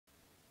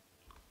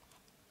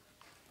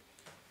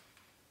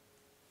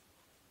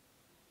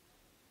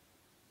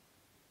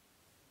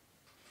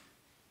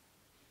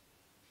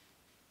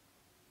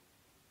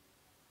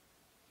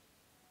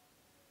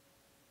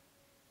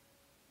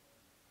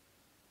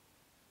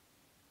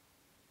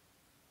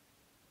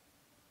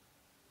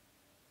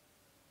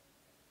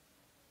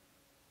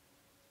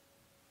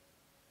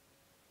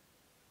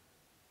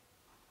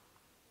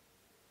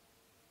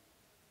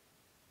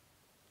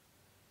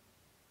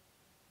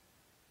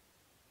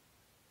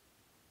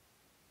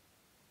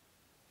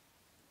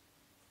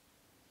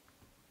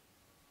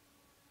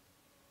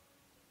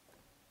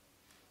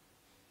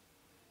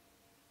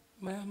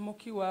Mo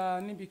kí wa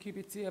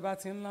níbikíbi tí ẹ bá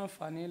ti ń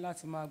láǹfààní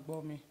láti máa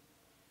gbọ́ mi.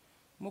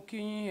 Mo kí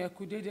yín ẹ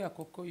kú dédé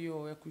àkókò yìí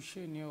o, ẹ kú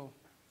ṣé ni o.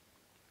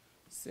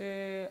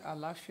 Ṣé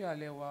àlàáfíà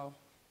lẹ wà o?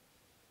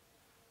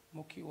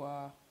 Mo kí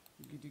wa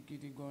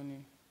gidigidi gan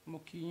ni. Mo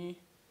kí yín.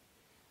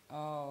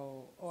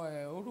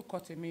 Orúkọ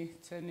tèmi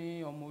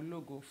Tẹ́ni ọmọ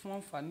ológo fún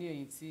àǹfààní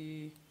ẹ̀yin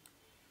tí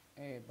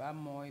ẹ bá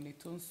mọ ẹni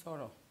tó ń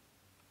sọ̀rọ̀.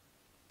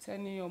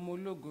 Tẹ́ni ọmọ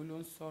ológo ló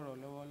ń sọ̀rọ̀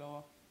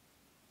lọ́wọ́lọ́wọ́.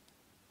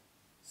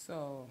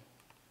 So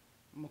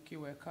mo kí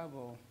wa ẹ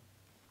káàbọ̀ o.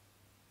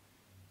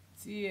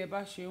 Tí ẹ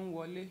bá ṣe ń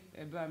wọlé,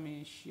 ẹ bá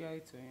mi share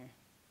ètò yẹn.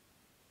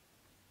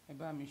 Ẹ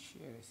bá mi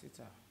share rẹ̀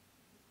síta.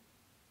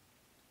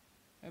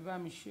 Ẹ bá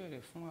mi share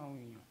rẹ̀ fún àwọn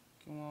èèyàn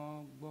kí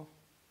wọ́n gbọ́.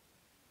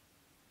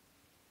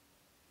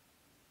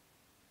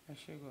 Ẹ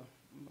ṣé gan.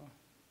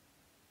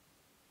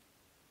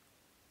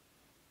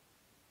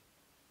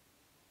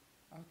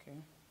 Okay,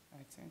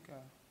 I think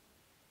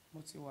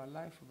mo ti wà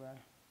live by.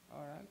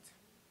 All right.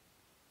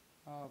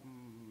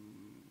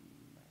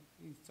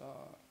 It's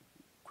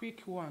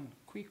quick one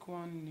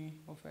ni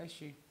mo fẹ́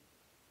ṣe.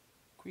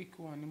 Quick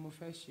one ni mo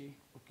fẹ́ ṣe.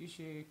 Kò kìí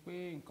ṣe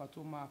pé nǹkan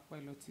tó máa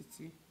pẹ́ lọ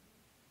títí.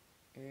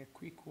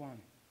 Quick one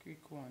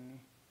ni.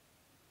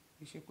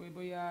 Kì í ṣe pé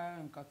bóyá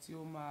nǹkan tí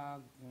ó máa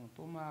gùn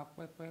tó máa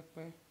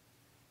pẹ́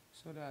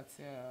so that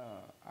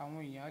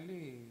àwọn èèyàn lè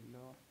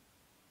lọ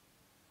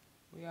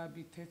bóyá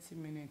bí 30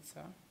 minutes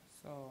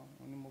so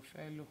òun ni mo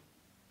fẹ́ lò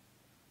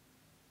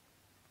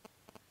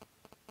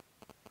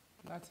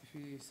láti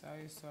fi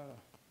sáré sọ̀rọ̀.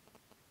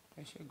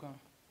 Ẹ ṣé gan.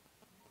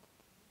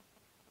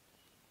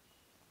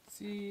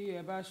 Tí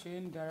ẹ bá ṣe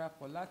ń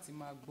darapọ̀ láti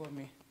máa gbọ́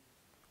mi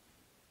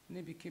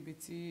níbikíbi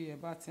tí ẹ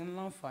bá ti ń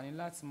láǹfààní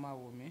láti máa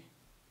wò mí,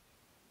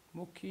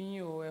 mo kí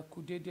yín o, ẹ kú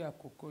dédé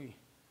àkókò yìí.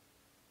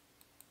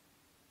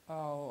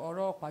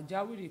 Ọ̀rọ̀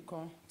pàjáwìrì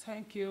kan,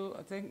 thank you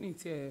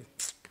tí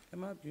ẹ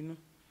má bínú.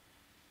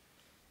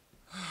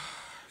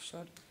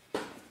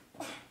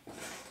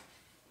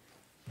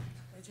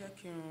 Ẹ jẹ́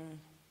kí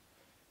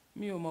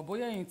mi ò mọ̀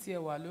bóyá ẹ̀yin tí ẹ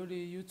wà lórí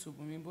YouTube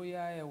mi,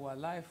 bóyá ẹ wà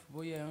live,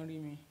 bóyá ẹ ń rí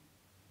mi.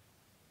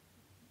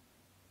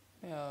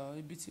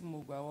 Ibi tí mo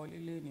gbà wọlé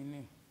lénìí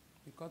ni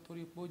because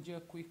torí pé ó jẹ́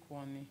quick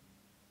one ni,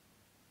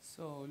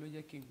 so ló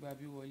jẹ́ kí n gba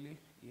bí wọlé.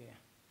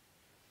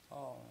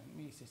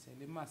 Mi ìṣẹ̀ṣẹ̀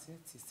lè máa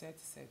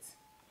set.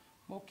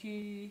 Mo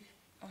kí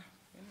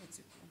inú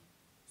ti kú.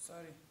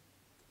 Sorry,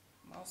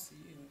 mouse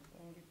yìí ni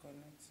ó ń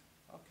reconnect.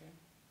 Okay,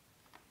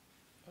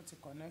 ó ti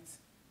connect.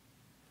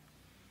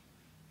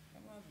 Ẹ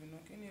má bínú,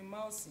 kí ni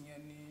mouse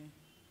yẹn ni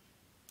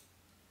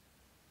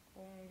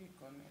ó ń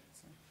reconnect.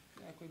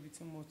 Ní àìpé ibi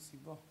tí mo ti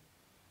bọ̀.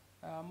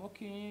 Mo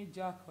kí yín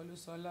Jack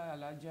Olúṣọlá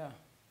Alájà,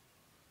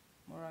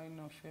 Mọ́ra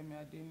iná Fẹ́mi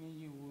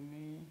Adéníyì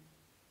Wùmí,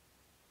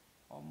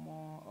 ọmọ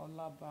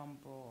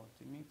Ọlábàmbọ̀,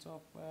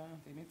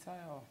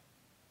 Tèmítáyọ̀,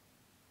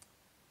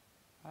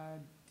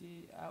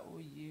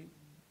 Adéoyè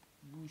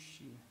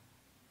Bushi.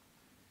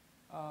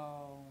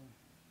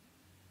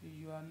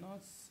 You are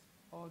not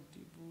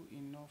audible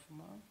enough,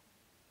 man.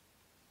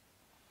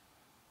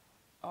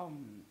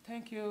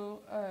 Thank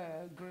you,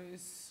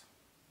 Grace.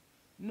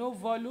 No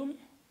volume.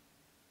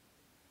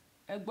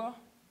 Ẹ gbọ́?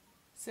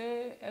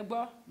 Say ẹ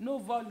gbọ́? No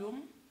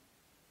volume.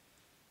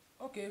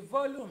 Okay,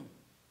 volume.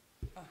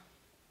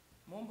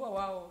 Mo ń bọ̀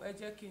wá o, ẹ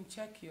jẹ́ kí n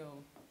check yẹ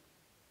o.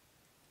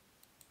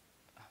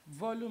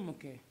 Volume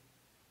okay.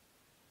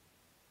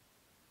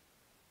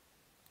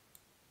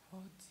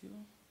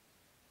 Audio.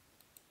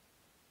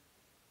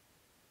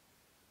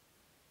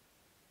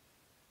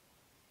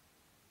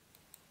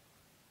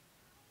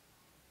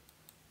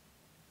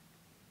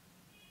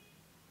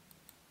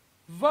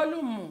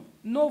 Volume,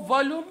 no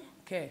volume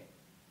kẹ̀.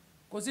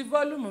 Kò sí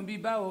volume bí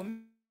báwo.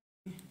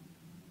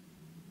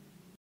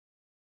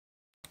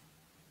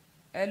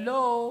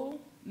 Hello,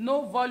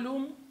 no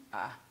volume.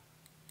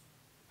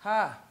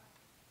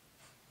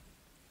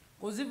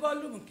 Kò sí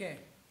volume kẹ̀.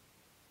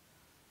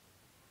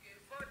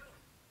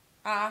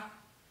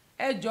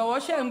 Ẹ jọ̀wọ́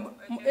ṣé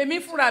èmi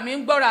fúnra mi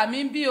ń gbọ́ra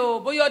mi bí o,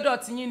 bóyá ọ̀dọ̀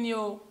tí yín ni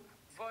o.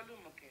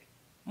 Volume kẹ̀.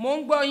 Mo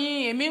ń gbọ́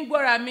yín, èmi ń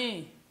gbọ́ra mi.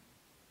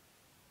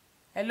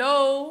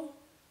 Hello,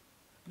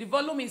 the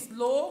volume is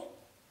low.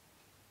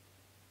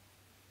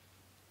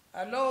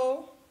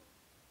 Hello.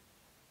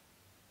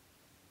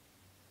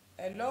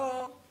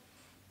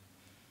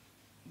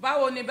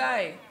 Báwo ni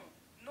báyìí?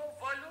 No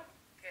volume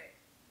kẹ̀.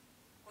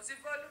 Kò sí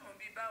volume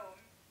bí báwo.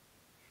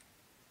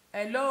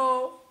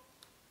 Hello.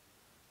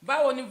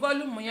 Báwo ni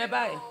volume yẹn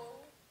báyìí?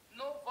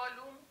 No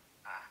volume.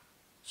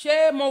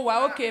 Ṣé mo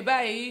wà okay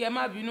báyìí? Ẹ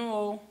má bínú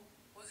o.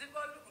 Kò sí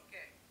volume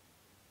kẹ̀.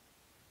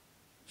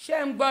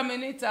 Ṣé ń gbọ́ mi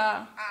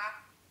níta?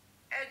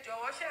 Ẹ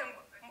jọ̀wọ́ ṣé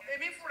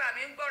èmi fúnra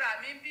mi ń gbọ́ra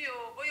mi bí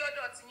o, bóyá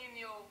ọ̀dọ̀ tí yín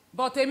ni o.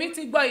 But èmi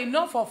ti gbọ́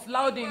enough of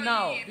louding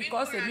now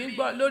because èmi ń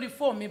gbọ́ lórí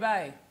phone mi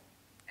báyìí.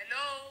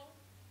 Hello,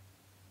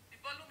 the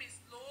volume is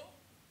low.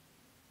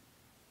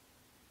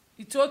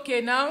 It's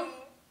okay now.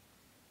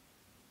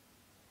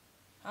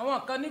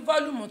 Àwọn kan ní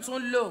volume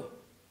tún low.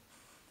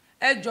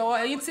 Ẹ jọ̀wọ́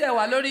ẹ̀yin tí ẹ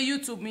wà lórí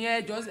YouTube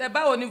yẹn, ẹ jọ̀ọ́ ẹ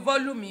báwo ni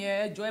volume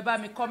yẹn, ẹ jọ̀ọ́ ẹ bá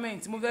mi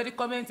comment. Mo fẹ́ rí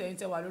comment ẹ̀yin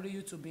tí ẹ wà lórí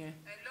YouTube yẹn.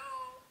 Hello.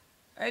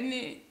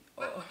 Ẹni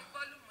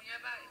volume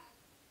yẹn báyìí.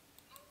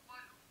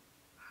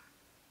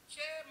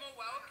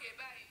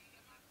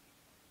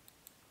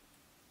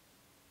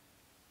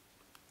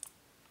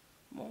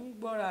 ń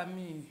gbọ́ra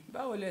mi.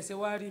 Báwo lẹ ṣe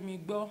wá rí mi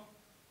gbọ́?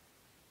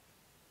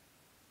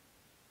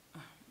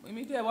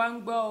 Èmi dẹ̀ wá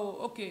ń gbọ́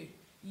o. Okay.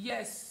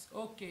 Yes.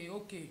 Okay.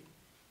 Okay.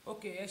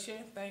 Okay. Ẹ ṣé.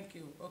 Thank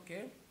you.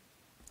 Okay.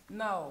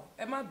 Now,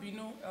 ẹ má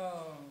bínú.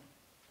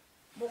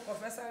 Mo kàn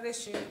fẹ́ sáré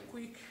ṣe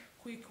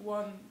quick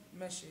one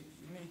message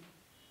ni.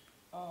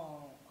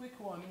 Quick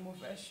one ni mo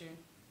fẹ́ ṣe.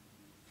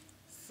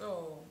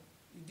 So,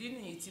 ìdí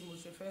nìyí tí mo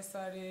ṣe fẹ́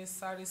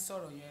sáré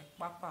sọ̀rọ̀ yẹn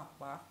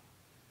pápápá.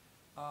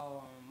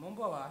 Mo ń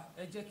bọ̀ wá.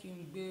 Ẹ jẹ́ kí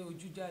n gbé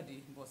ojú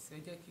jáde, but ẹ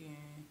jẹ́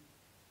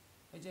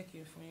kí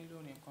n fún yín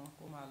lórin kan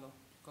kó máa lọ,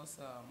 because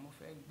mo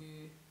fẹ́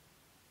gbé,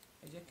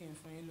 ẹ jẹ́ kí n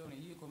fún yín lórin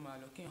yìí kó máa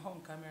lọ, kí n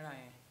home camera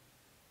yẹn.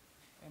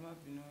 Ẹ má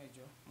bínú ẹ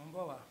jọ̀ọ́. Mo ń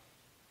bọ̀ wá.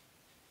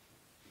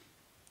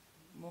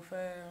 Mo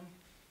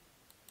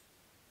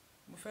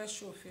fẹ́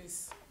show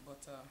face,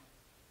 but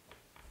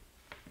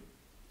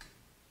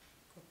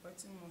kò pẹ́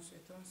tí mo ṣe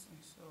tán sí,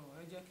 so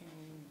ẹ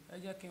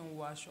jẹ́ kí n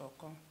wọ aṣọ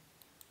kan.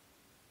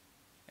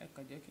 Ẹ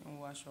kàn jẹ́ kí n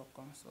wọ aṣọ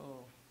kan,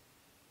 so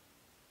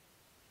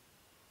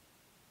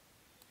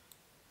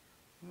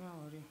má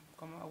worry,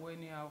 kàn máa wọ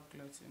ní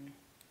outlet ni.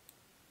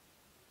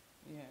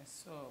 Yeah,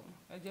 so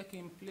ẹ jẹ́ kí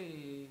n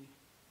play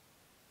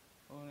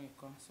orin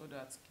kan so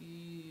that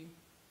kí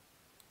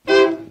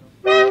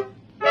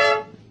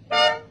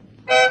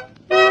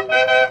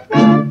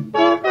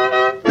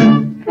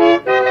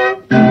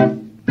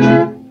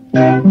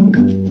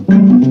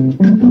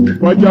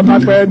ọjọ́ bá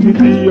pẹ́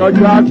títí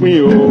ọjọ́ àpín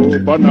o,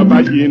 bọ́nà bá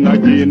jìnnà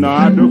jìnnà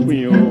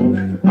àdópin o,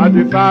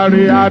 àti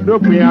sáré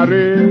àdópin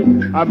aré,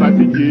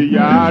 àmàtí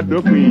jìyà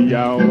àdópin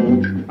ìyà o,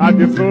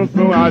 àti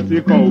súnsún àti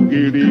kan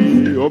ògiri,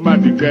 ó má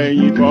di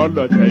gbẹ̀yìn kọ́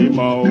lọ́tẹ̀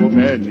ìmọ̀ o,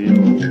 bẹ́ẹ̀ ni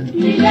o.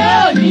 Ilé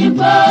òní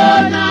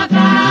gbóná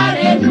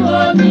kárẹ́nu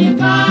omi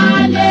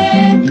kọ́lé,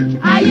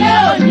 ayé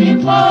òní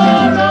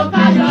kóró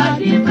kálọ̀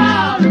dípá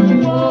ọ̀run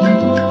o.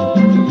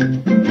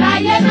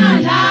 Láyé náà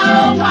la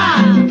ó wà,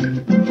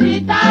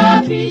 títà ó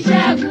fi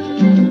ṣẹ́gun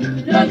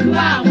lójú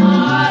àwọn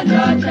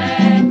ọlọ́tẹ̀.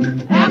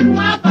 Ẹkún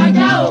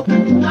akọjá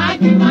òkùnkùn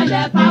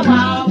ajímọ́lẹ̀ fáwa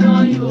ọmọ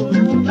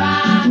Yorùbá,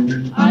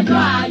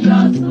 ọjọ́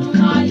ayọ̀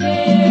súnmọ́lé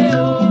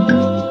o.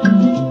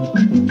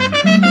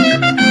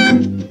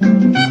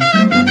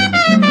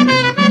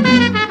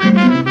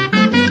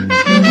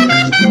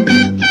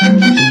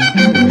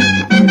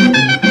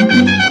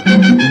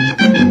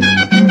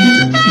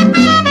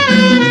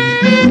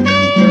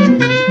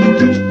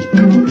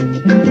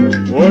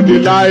 Ó di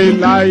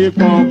láéláé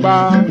pọ́n gbá,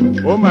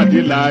 ó mà di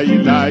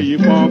láéláé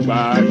pọ́n gbá,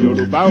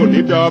 Yorùbá ò ní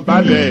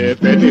dọ̀bálẹ̀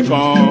ẹ̀fẹ́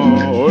nìkan,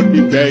 ó di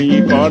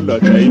gbẹ̀yìn kọ́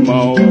lọ́tẹ̀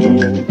ìmọ̀ o.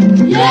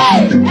 Yé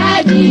ẹ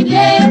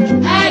dìde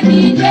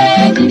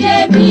dìde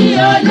bí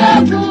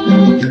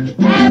ológun,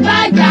 ẹ bá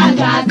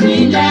jàgà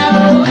sílẹ̀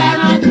o, ẹ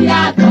rántí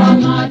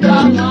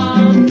àtọmọdọ́mọ.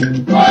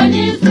 Kò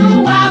ní sún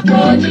wa,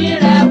 kò ní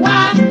rẹ̀ wá,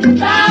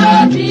 tá ó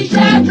fi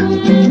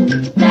ṣẹ́gun.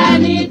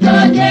 Tẹni tó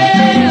dé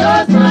ó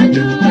sàn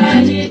ju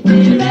ẹni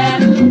tirẹ̀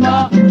ń bọ̀,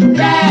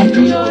 bẹ́ẹ̀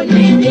ni ò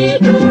ní ní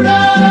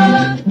dúró.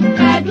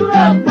 Ẹ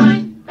dúró gbọ̀n,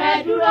 ẹ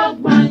dúró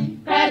gbọ̀n,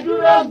 ẹ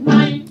dúró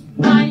gbọ̀n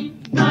gbọ̀n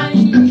gbọ̀n.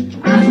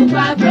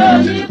 Àtùpàgbé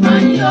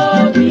oníkànnì o,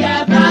 bí ẹ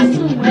bá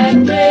sùn ẹ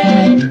gbé,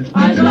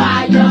 ọjọ́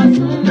ayọ̀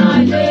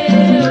súnmọ́lé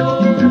o.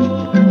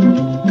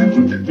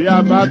 Bí a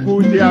bá kú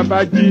tí a bá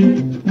jí,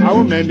 a ó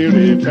mẹ́ni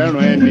rè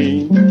fẹ́ràn ẹni,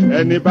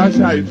 ẹni bá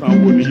ṣàìsàn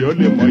wò ni yóò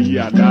lè mọyì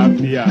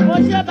àlàáfíà.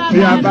 Bí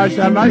a bá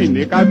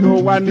ṣaláìní ká tó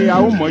wá ní, a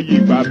ó mọyì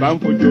bàbá ń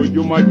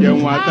fojoojúmọ́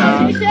jẹun ata.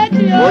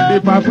 Ó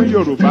dífá fún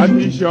Yorùbá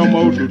tí í ṣe ọmọ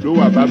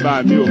Odùduwà, bàbá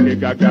mi òkè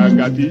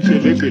gàgàgà tí í ṣe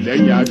légbè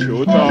lẹ́yìn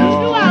aṣòótọ́.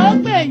 Odùduwà ó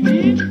pè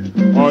yín.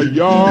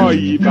 Ọ̀yọ́,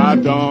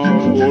 Ìbàdàn,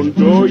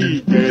 Oǹdó,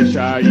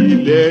 Ìjẹ̀ṣà,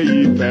 Ilé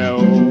Ifẹ̀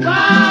o.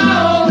 Wá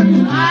ohùn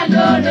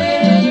alóore,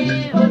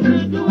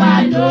 Odùduwà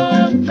ló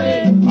ń pè.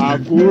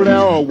 Àkúrẹ́,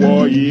 Ọ̀wọ̀,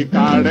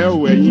 Ìkàrẹ́,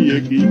 Ẹ̀yìn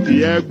Èkìtì,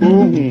 ẹ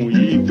gbóhùn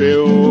Ifẹ̀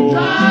o.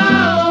 Wá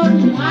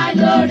ohùn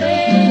alóore,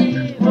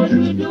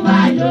 Odùduwà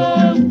ló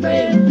ń pè.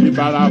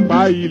 Ìbàràpá,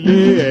 Ilé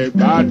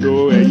Ẹ̀gbádò,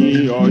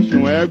 Ẹ̀yìn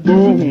Ọ̀ṣun, ẹ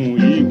gbóhùn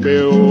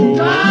Ifẹ̀ o.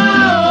 Wá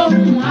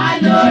ohùn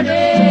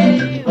alóore,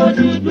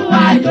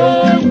 Odùduwà ló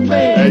ń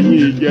pè. Ẹ̀yin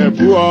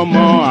Ìjẹ̀bú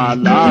ọmọ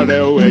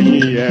Àlárẹ̀ o,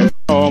 ẹ̀yin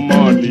Ẹ̀gbá ọmọ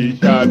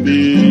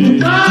Lísàbí.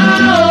 Wá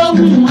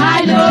ohùn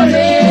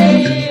alóore,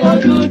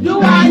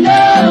 Odùduwà ló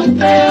ń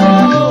pè o.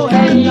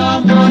 Ẹ̀yin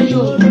ọmọ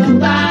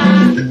Yorùbá,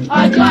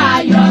 ọjọ́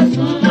ayọ̀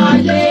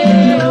súnmọ́lé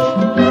o.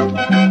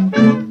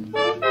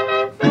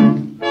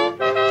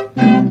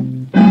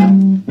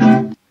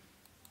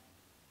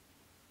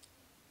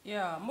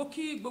 Yeah, mo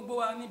kí gbogbo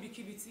wa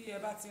níbikíbi tí ẹ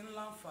bá ti ń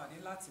láǹfààní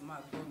láti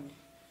máa gbọ́ mi.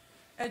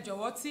 Ẹ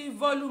jọ̀wọ́ tí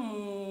fọ́lùmù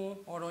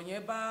ọ̀rọ̀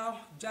yẹn bá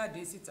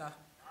jáde síta,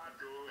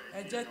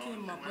 ẹ jẹ́ kí n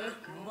mọ̀ pé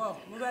mo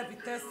fẹ́ fi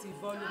tẹ́sì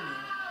fọ́lùmù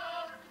yẹn.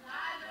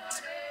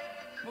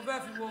 Mo fẹ́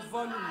fi wo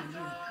fọ́lùmù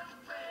yìí.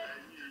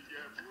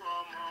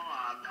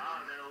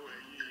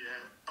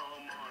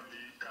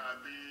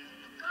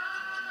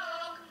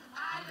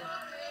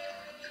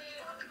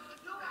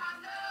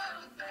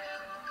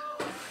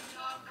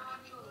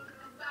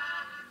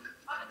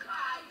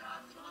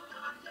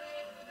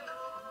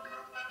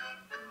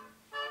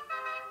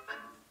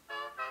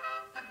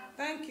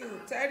 thank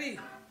you Terry.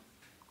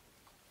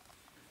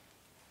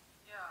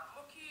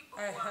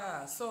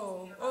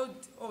 So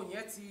ó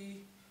yẹn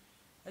ti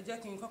ẹ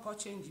jẹ́ kí n kọ́kọ́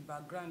change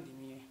background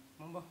mi yẹn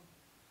mo ń bọ̀.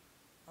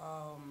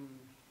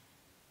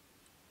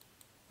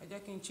 Ẹ jẹ́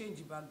kí n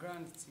change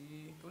background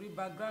torí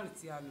background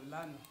tí a lò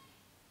lánàá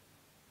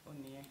ó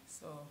nìyẹn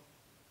so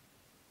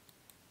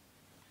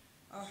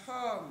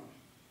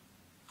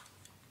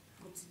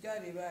mo ti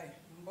jáde báyìí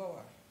ń bọ̀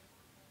wá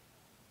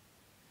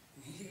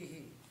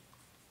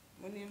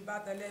mo ní bá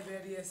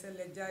tẹ́lẹ̀ rí ẹsẹ̀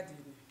lẹ jáde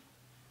ni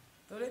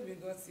torí mi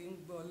gan ti ń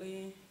gbọ́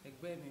lẹ́yìn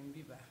ẹgbẹ́ mi ń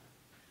bíbá.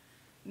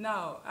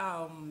 Now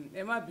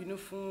ẹ má bínú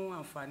fún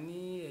àǹfààní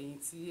ẹ̀yin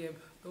tí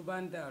tó bá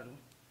ń dàrú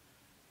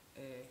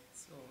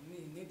so mi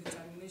ní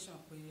determination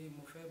pé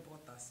mo fẹ́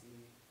bọ́ta sí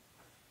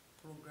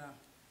program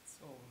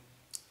so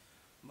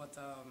but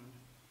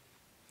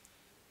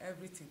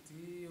everything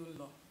tí ó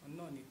lọ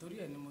náà nítorí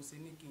ẹ̀ ni mo ṣe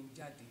ní kí n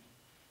jáde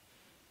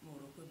mo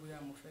rò pé bóyá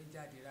mo fẹ́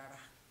jáde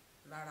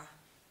rárá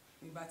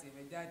nígbà tí ẹ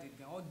fẹ́ jáde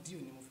gan audio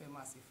ni mo fẹ́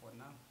máa ṣe for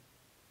now.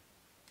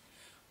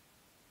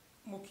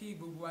 Mo kí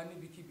gbogbo wa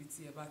níbikíbi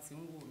tí ẹ bá ti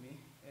ń wò mí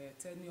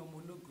Tẹ́ni ọmọ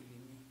ológo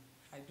lèmi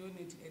I don't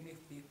need any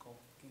fake up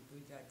kí n tó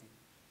jáde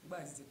nígbà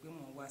tí ti pé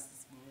mò ń wá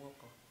sí mò ń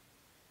wọkọ̀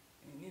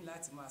ní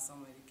láti máa san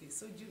ọmọ ẹ̀ríkè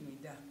sójú mi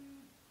dà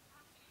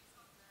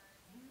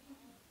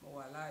mo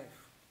wà live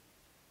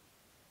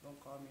don't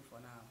call me for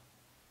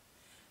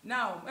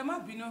now ẹ má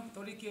bínú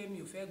torí kí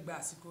mi ò fẹ́ gba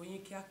àsìkò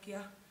yín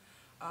kíákíá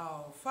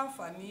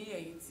fáǹfààní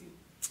ẹ̀yin tí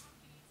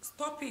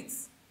stop it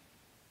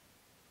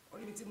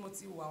orí mi tí mo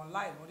ti wà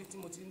online orí tí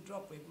mo ti ń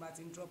drop ẹ bí máa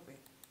ti ń drop ẹ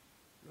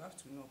you have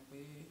to know pé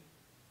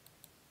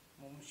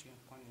mo ń ṣe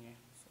nǹkan nìyẹn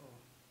so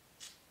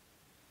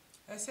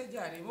ẹ ṣé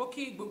jàre mo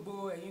kí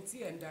gbogbo ẹ̀yin tí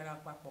ẹ̀ ń dara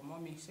papọ̀ mọ́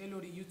mi ṣé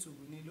lórí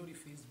YouTube ni lórí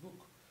Facebook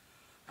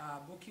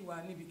bó kí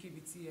wa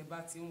níbikíbi tí ẹ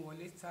bá ti ń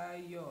wọlé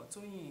Táyọ̀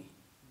Tóyìn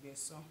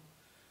Gbẹ̀san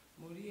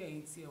mo rí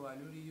ẹ̀yin tí ẹ wà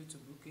lórí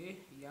YouTube ké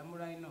ìyá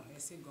Múráìnà ẹ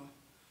ṣé gan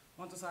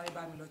wọ́n tó sáré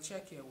bá mi lọ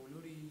check ẹ̀ wò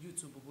lórí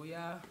YouTube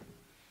bóyá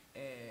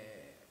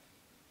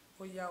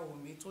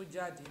omi tó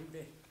jáde ń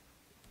bẹ̀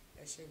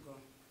ẹ ṣé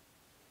gan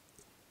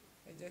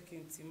ẹ jẹ́ kí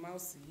n ti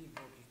mouse yìí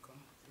bọ̀bì kan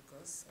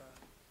because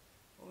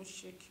ó ń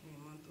shake mi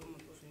mọ́ tó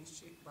fi ń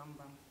shake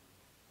bámbám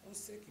ó ń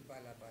shake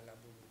bàlàbàlà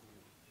gbogbo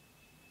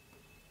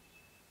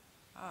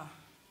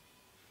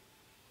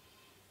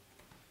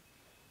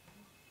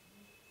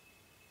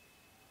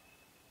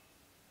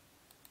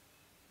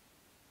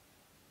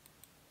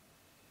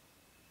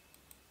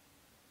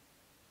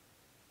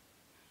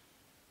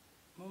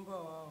mo ń bọ̀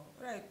ó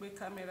ráì pé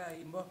kámẹ́rà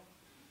yìí ń bọ̀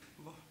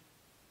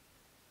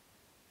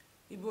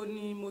ibo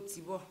ni mo ti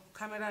bọ̀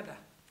kámẹ́rà dà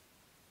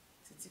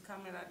títí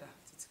kámẹ́rà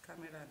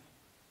dà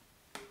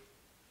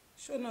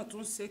ṣó náà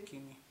tún ṣèkì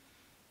ni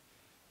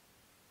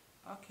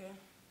ok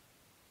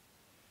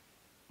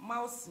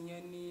mouse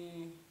yẹn ni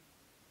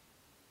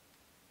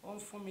ó ń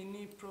fún mi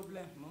ní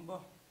problem mo ń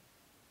bọ̀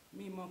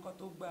mi mọ nǹkan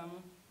tó gbá mú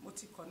mo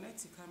ti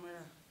connect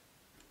kámẹ́rà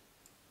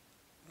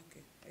ok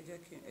ẹ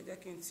jẹ́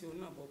kí n ti òun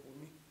náà bọ̀ bò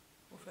mí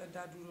ó fẹ́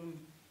dá dúró ni.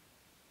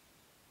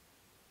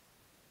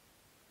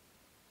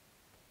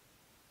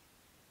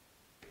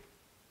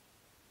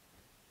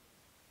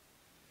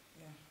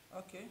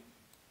 Okay,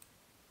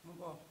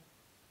 move on.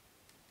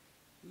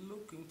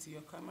 Look into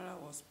your camera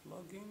was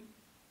plugging,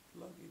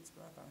 plug it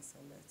back and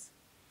select.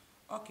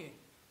 Okay,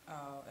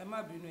 ẹ má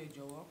bínú ẹ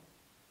jọ̀wọ́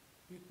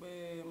wípé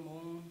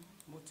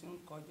mo ti ń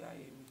kọjá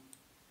èmi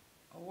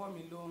ọwọ́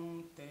mi ló ń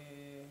tẹ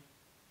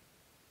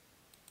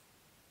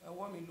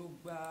ọwọ́ mi ló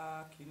gbá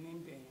kíní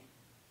bẹ̀ yẹn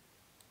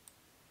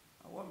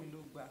ọwọ́ mi ló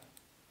gbá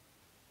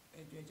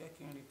ẹ jẹ́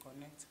kí n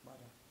reconnect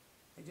padà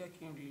ẹ jẹ́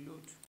kí n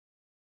reload.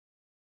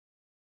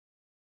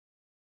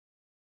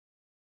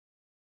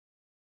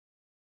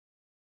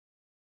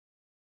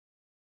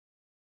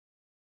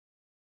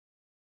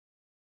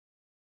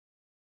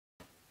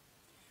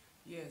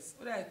 Yes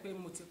ó dàbí pé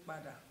mo ti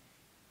padà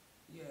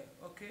yeah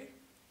okay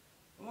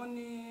wọ́n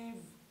ní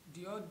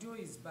the audio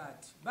is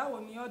bad báwo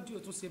ni audio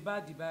tún ṣe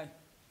bad báyìí.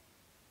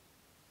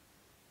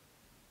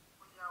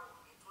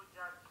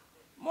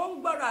 mo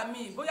ń gbọ́ra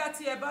mi bóyá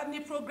tí ẹ bá ní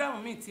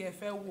program mi tí ẹ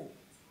fẹ́ wò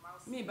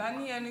mi bá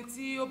ní ẹni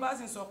tí ó bá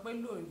sì sọ pé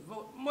lò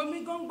mo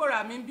mi gan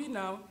gbọ́ra mi bí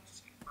náà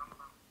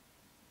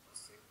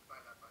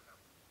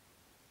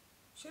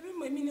ṣé bí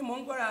èmi ni mo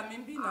ń gbọ́ra mi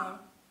bí náà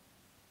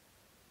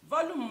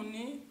volume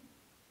ní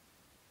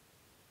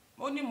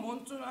mo ní mo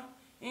ń tún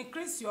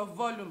increase your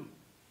volume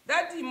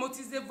daddy mo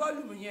ti ṣe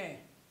volume yẹn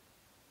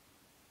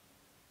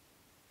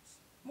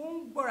mo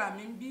ń gbọ́ra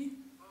mi bí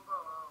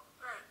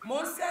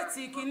mo ń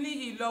sẹ́ẹ̀tì kinní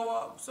yìí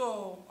lọ́wọ́ so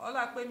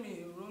ọlá pé mi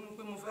ronú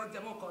pé mo fẹ́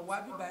jẹ́ mo kàn wá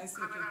bíbá ń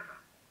ṣe kí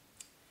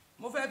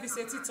mo fẹ́ fi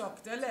ṣe TikTok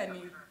tẹ́lẹ̀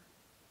ni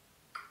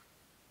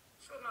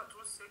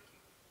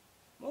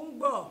mo ń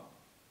gbọ́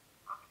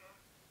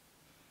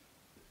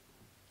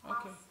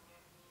okay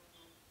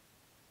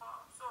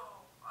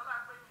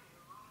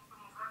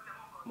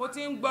mo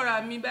ti ń gbọ́ra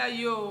mi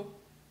báyìí o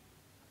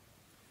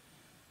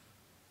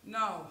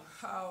now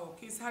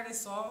kí n sáré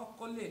sọ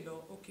kó lè lọ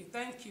okay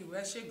thank you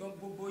ẹ ṣé gan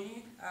gbogbo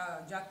yín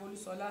Jack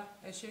Olúṣọlá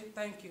ẹ ṣé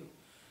thank you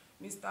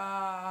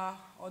Mr.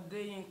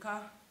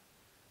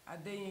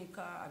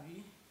 Adéyínká àbí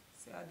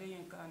ṣé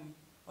Adéyínká ni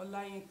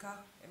Ọláyínká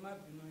ẹ má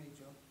bínú ẹ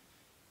jọ̀ọ́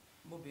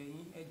mo bẹ̀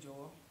yín ẹ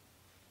jọ̀ọ́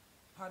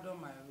pardon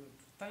my road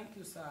thank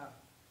you sir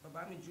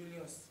bàbá mi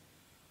Julius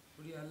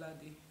orí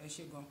aládé ẹ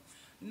ṣé gan.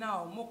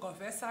 Now mo kàn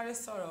fẹ́ sáré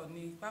sọ̀rọ̀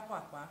ní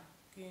pápápá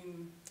kí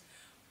n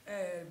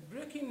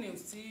breaking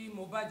news tí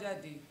mo bá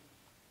jáde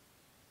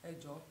ẹ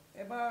jọ̀ọ́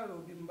ẹ bá rò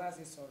bí mo bá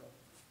ṣe sọ̀rọ̀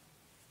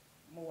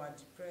mo wà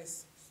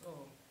depressed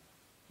so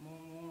mo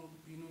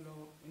bínú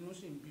lọ́wọ́ inú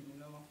sì ń bí mi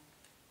lọ́wọ́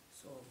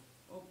so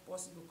ó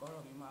possible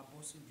kọ́rọ̀ mi máa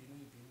bọ́ sí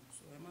ìbínú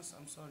so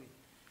I'm sorry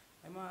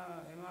ẹ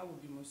má wò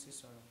bí mo ṣe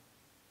sọ̀rọ̀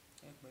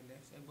ẹ pẹ̀lẹ́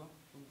ṣẹ gbọ́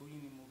gbogbo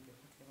yín ni mo bẹ̀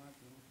kí ẹ má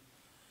bínú.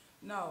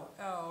 Now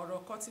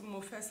ọ̀rọ̀ kan tí mo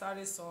fẹ́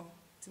sáré sọ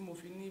tí mo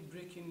fi ní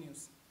breaking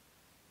news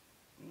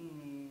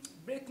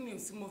breaking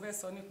news tí mo fẹ́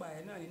sọ nípa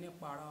ẹ̀ náà ni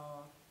nípa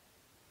ọ̀rọ̀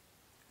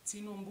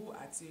Tinubu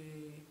àti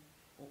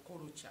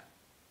Okorocha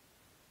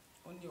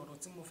ó ní ọ̀rọ̀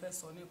tí mo fẹ́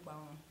sọ nípa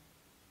wọn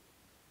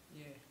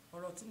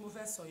ọ̀rọ̀ tí mo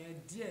fẹ́ sọ yẹn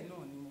díẹ̀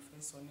náà ni mo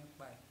fẹ́ sọ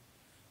nípa ẹ̀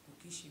kò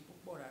kìí ṣe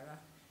púpọ̀ rárá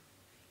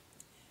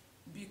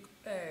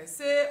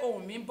ṣé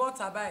ohun mi bọ́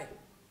tàbá ẹ̀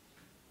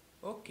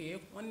ok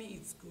wọ́n ní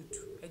it's good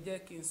ẹ jẹ́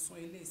kí n sún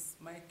ilé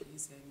máìkì yìí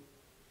sẹ́yìn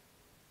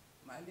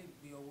màá lè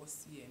gbé ọwọ́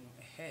sí ẹnu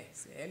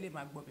ẹ lè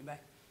máa gbọ́ mi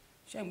báyìí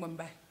ṣé ń gbọ́ mi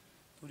báyìí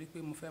torí pé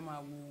mo fẹ́ máa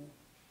wo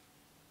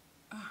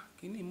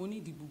kíní mo ní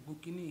ìdí gbogbo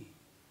kíní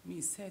mi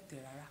ì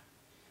sẹ́ẹ̀tẹ̀ rárá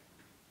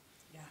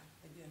yá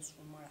ẹ jẹ́ ń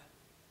sún mọ́ra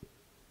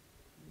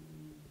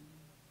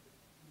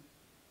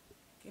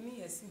kíní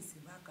yẹn sì ń ṣe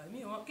bákan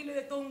mi wọn kí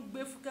lóye tó ń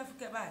gbé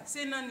fúkẹ́fúkẹ́ báyìí ṣé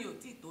náà ni ò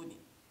tí ì tó ni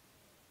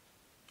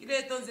kí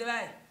lóye tó ń ṣe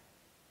báyìí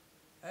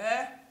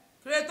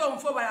kí lóye tó ń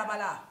fò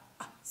bàlàbàlà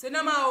ṣe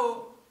náà máa o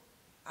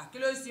kí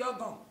ló ń ṣe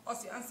ọgàn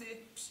ọsì à ń ṣe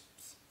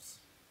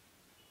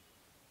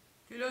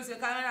kí ló ń ṣe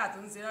kámẹ́rà tó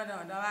ń ṣe náà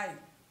dáadáa báyìí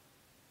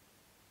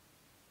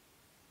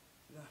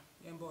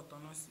yẹn bọ́ ọ̀tọ̀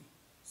náà sí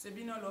ṣe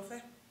bí náà lọ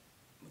fẹ́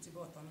mo ti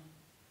bọ́ ọ̀tọ̀ náà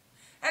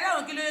ẹ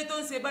dáhùn kí lóye tó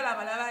ń ṣe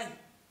bàlàbàlà báyìí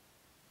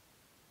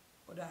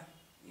ó dáa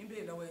ń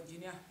bèèrè lọ́wọ́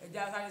ẹnjìníà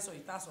ẹjẹ́ sáré sọ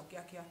ìta sọ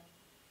kíákíá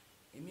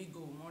èmi go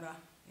mọ́ra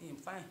in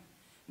fine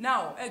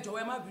now ẹ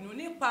jọ̀wọ́ ẹ má bínú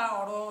nípa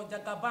ọ̀rọ̀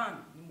Jagaban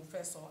ni mo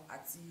fẹ́ sọ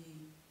àti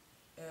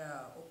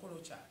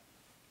Okorocha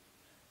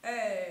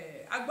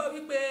a gbọ́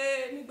wípé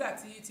nígbà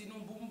tí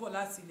Tinubu ń bọ̀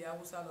láti ilẹ̀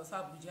Haúsá lọ sí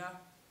Àbújá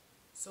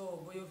so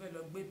bóyá ó fẹ́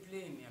lọ gbé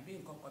plane àbí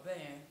nǹkan kan bẹ́ẹ̀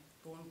yẹn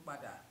tó ń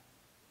padà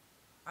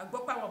a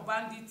gbọ́ pé àwọn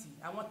bandit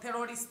àwọn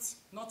terrorist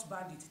not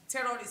bandit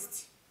terrorist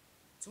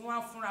tí wọ́n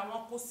á fúnra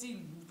wọn kó sí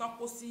ìlú tán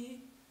kó sí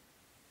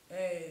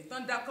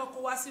tán dá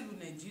kọ́kọ́ wá sílùú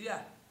Nàìjíríà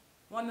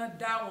wọ́n náà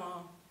dá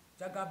wọn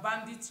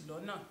Jagabandit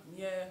lọ́nà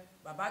ìyẹn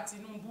bàbá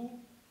Tinubu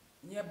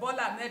ìyẹn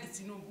Bọ́lá Ahmed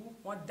Tinubu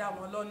wọ́n dá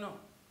wọn lọ́nà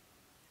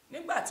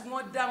nígbà tí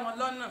wọ́n dá wọn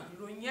lọ́nà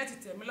ìròyìn yẹn ti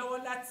tẹ̀ mí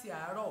lọ́wọ́ láti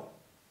àárọ̀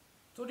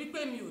torí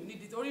pé mi ò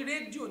nídìí torí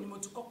rédíò ni mo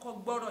ti kọ́kọ́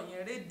gbọ́rọ̀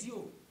yẹn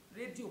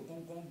rédíò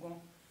gangan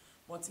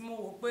bọ̀ tí mo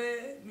wò pé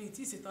mi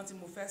tí ì ṣetán tí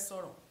mo fẹ́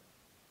sọ̀rọ̀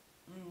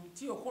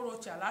tí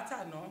Okorocha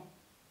látàná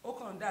ó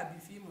kàn dàbí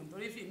fíìmù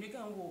torí fíìmù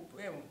kàn wò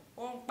ẹ̀wọ̀n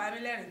ó ń pa mí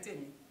lẹ́rìn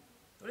tèmi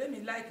torí mi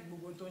láìkì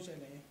gbogbo tó ń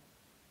ṣẹlẹ̀ yẹn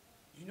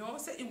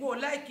ṣé ìwọ ò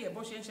láìkì ẹ̀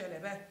bó ṣe ń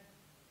ṣẹlẹ̀ bẹ́ẹ̀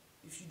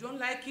if you don't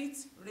like it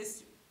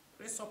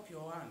raise up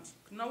your hand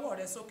náwó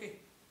rẹ sókè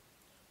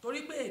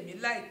torí pé èmi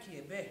láìkì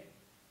ẹ̀ bẹ́ẹ̀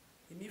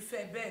èmi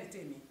fẹ́ bẹ́ẹ̀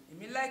tèmi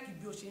èmi láìkì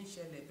bí ó ṣe ń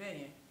ṣẹlẹ̀ bẹ́ẹ̀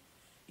yẹn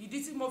ìdí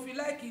tí mo fi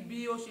láìkì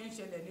bí ó ṣe ń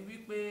ṣẹlẹ̀ ni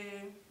wípé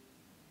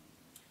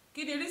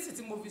kí ni rísì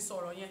tí mo fi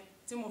sọ̀rọ̀ yẹn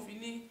tí mo fi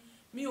ní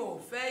mi ò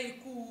fẹ́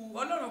ikú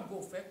Ọlọ́run kò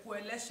fẹ́ kú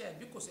ẹlẹ́ṣẹ̀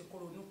bí kò ṣe kó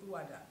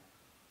ronúpìwàdà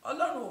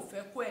Ọlọ́run ò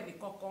fẹ́ kú ẹnì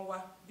kankan wa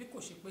bí kò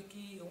ṣe pé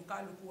kí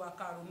òǹkálukú wa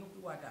ká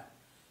ronúpìwàdà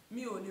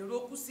mi ò lè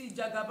roku sí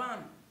Jagaban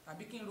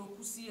tàbí kí n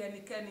roku sí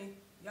ẹnikẹ́ni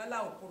yálà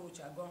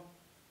Okorocha gan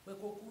pé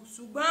kó kú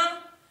ṣùgbọ́n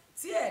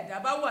tí ẹ̀dá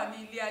bá wà ní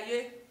ilé ayé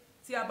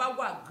tí a bá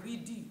wà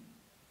greedy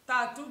tá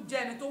a tún jẹ́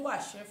ẹni tó wà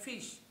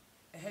selfish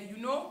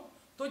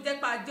tó jẹ́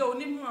pé a jẹ́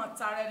onímọ̀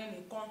tara ẹni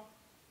nìkan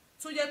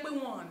tó jẹ́ pé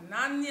wọn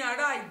náà ní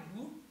ará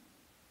ìlú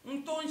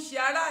n tó ń ṣe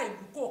ará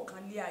ìlú kò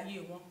kan lé ayé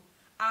wọn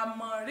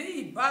àmọ̀rí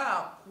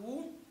ìbáàkú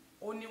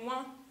òní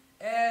wọn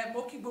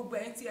mo kí gbogbo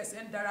ẹ̀yin tí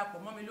ẹ̀sẹ̀ ń darapọ̀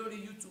mọ́ mi lórí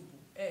YouTube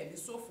ní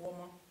sófò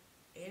ọmọ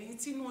ẹ̀yin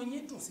tí inú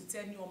yín dùn sí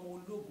tẹ́ni ọmọ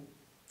ológo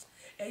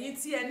ẹ̀yin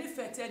tí ẹ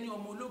nífẹ̀ẹ́ tẹ́ni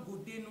ọmọ ológo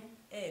dénú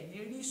ní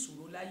rí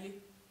ìṣòro láyé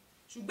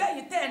ṣùgbọ́n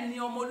ẹ̀yin tẹ́ ní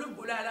ọmọ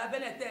ológo lára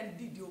abẹ́lẹ̀ tẹ́ ń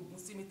dìde ogun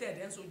sí mi tẹ́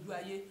ẹ̀dẹ́ ń sojú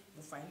ayé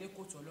mo fà yín lé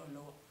kóòtù Ọlọ́run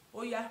lọ́wọ́ ó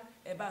yá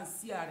ẹ bá ń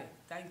sí ààrẹ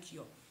thank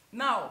you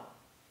now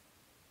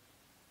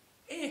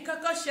nǹkan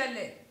kan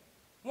ṣẹlẹ̀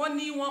wọ́n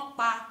ní wọ́n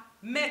pa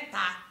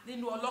 3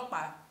 nínú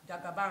ọlọ́pàá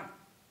Jagaban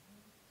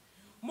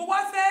mo wá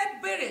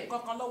fẹ́ béèrè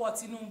kankan lọ́wọ́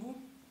Tinubu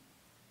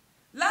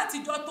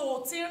látijọ́ tó o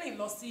ti rìn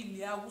lọ sí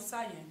ilẹ̀ Haúsá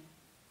yẹn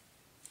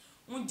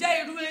ǹjẹ́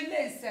irú ilé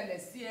ìṣẹ̀lẹ̀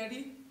sí ẹ rí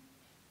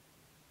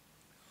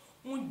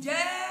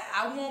ǹjẹ́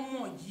àwọn ọmọ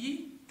yìí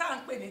tá à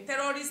ń pè ní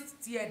terrorist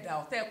ti ẹ̀dà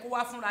ọ̀tẹ́ kó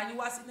wá fúnra yín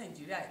wá sí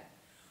Nàìjíríà yìí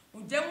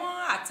ǹjẹ́ wọ́n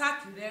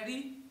àtàkì rẹ rí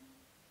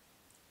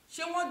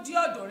ṣé wọ́n dí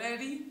ọ̀dọ̀ rẹ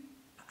rí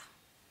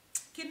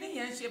kí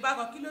nìyẹn ń ṣe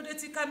bákan kí ló dé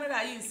tí kámẹ́rà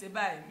yìí ń ṣe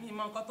báyìí mi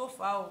mọ nǹkan tó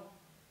fà á o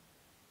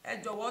ẹ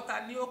jọ̀wọ́ ta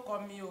ni ó kọ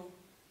mi o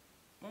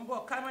mo ń bọ̀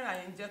kámẹ́rà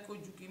yẹn jẹ́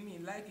kójú kí mi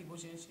láìkì bó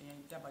ṣe ń ṣe yẹn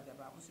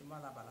jábàjábà mo sì má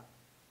labàlá.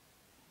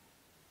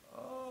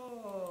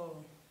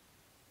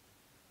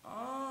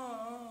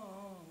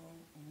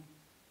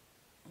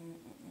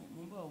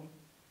 Mo ń bọ̀ òun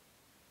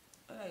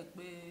ó yà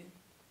pé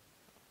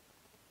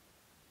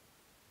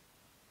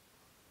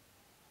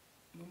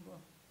mo ń bọ̀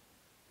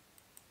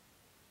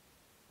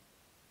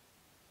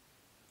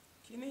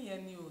kíní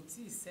yẹn ni ò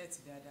tí ì set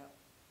dáadáa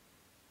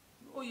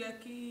ó yẹ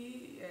kí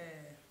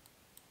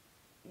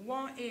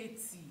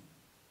 180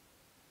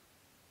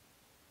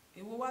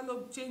 èwo wá ló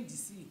change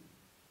sí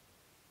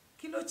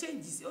kí ló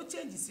change sí ó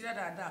change sí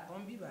dáadáa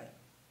kan bí báyìí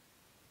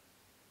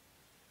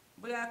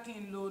bóyá kí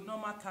n lo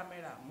normal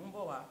camera mú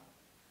bọ̀ wá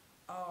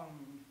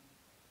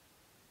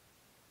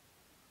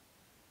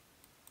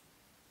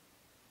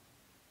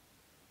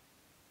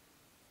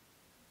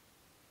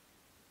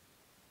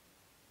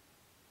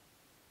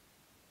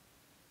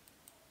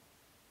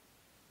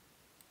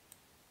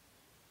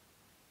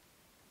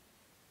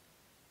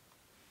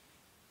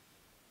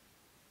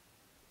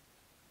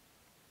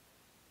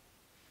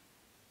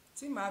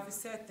tí màá fi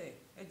set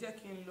ẹ jẹ́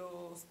kí n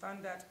lo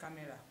standard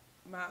camera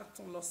màá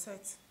tún lọ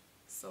set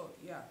so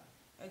yeah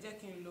ẹ jẹ́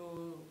kí n lo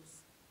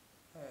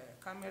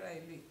camera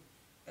ilé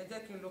ẹ jẹ́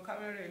kí n lo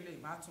camera ilé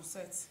màá tún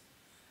set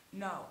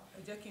now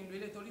ẹ jẹ́ kí n lo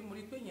ilé torí mo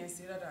rí pé yẹn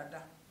ṣe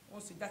dáadáa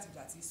wọ́n ṣe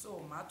jàtìjàtì so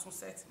màá tún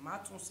set màá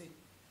tún ṣe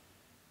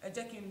ẹ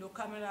jẹ́ kí n lo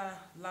camera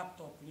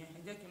laptop yẹn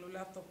ẹ jẹ́ kí n lo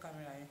laptop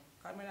camera yẹn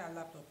camera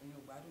laptop yẹn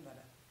ò gbádùn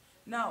dáadáa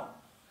now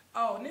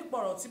nípa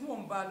ọ̀rọ̀ tí mò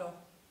ń bá lọ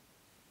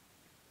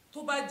tó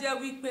bá jẹ́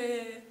wípé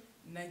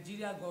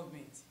Nigeria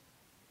government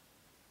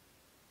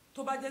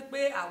tó bá jẹ́ pé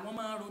àwọn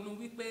máa ń ronú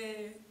wípé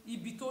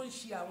ibi tó ń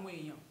ṣe àwọn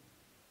èèyàn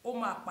ó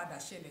máa padà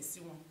ṣẹlẹ̀ sí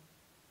wọn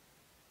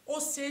ó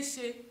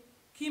ṣeéṣe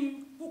kí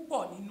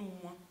púpọ̀ nínú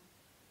wọn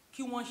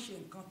kí wọ́n ṣe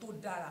nǹkan tó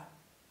dára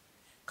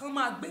kán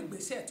máa gbé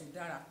ìgbésẹ̀ tó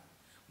dára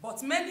but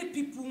many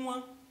people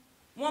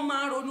wọ́n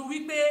máa ń ronú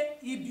wípé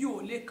ibi ò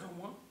lè kàn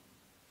wọ́n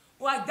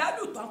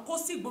àjálù tán kó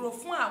sí ìgboro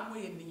fún àwọn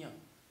ènìyàn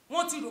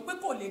wọ́n ti rò pé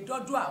kò lè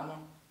dọ́dọ̀ àwọn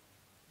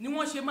ni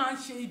wọ́n ṣe máa ń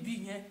ṣe ibi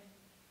yẹn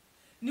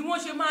ni wọ́n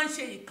ṣe máa ń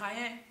ṣe ìkà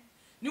yẹn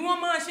ni wọ́n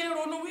máa ṣe ń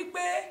ronú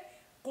wípé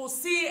kò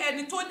sí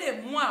ẹni tó lè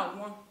mú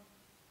àwọn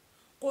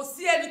kò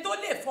sí ẹni tó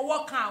lè fọwọ́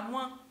kan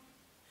àwọn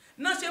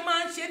náà ṣe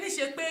máa ń ṣe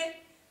níṣe pé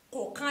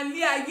kò kan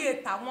lé ayé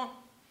tàwọn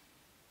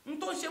n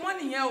tó ń ṣe wọ́n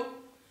nìyẹn o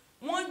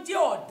wọ́n jẹ́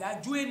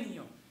ọ̀dájú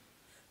ènìyàn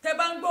tẹ́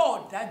bá ń gbọ́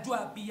ọ̀dájú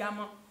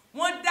abiyamọ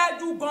wọ́n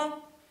dájú gan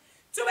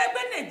tí wọ́n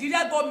gbé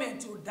Nàìjíríà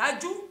gọ́ọ̀mẹ̀ntì ò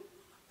dájú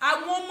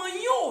àwọn ọmọ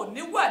yín ò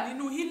ní wà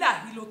nínú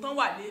hílàhílo tán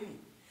wà lẹ́nu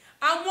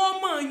àwọn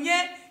ọmọ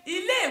yẹn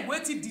iléèwé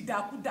ti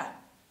dìdàkudà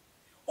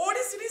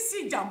oríṣiríṣi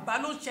ìjàmbá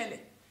ló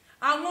ṣẹlẹ̀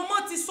àwọn ọmọ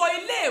ti sọ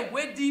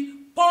iléèwé di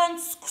pond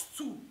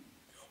school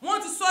wọ́n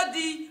ti sọ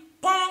di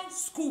pond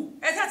school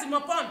ẹ ṣáà ti mọ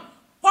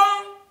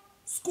pond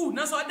school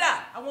náà sọdá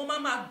àwọn ọmọ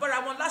máa bára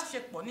wọn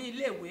láṣepọ̀ ní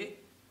iléèwé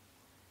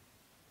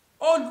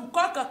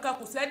olùkọ́ kankan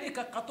kò sẹ́ni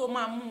kankan tó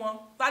máa mú wọn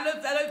ta ló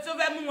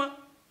fẹ́ mú wọn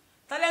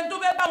ta lẹ́ni tó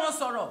fẹ́ bá wọn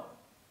sọ̀rọ̀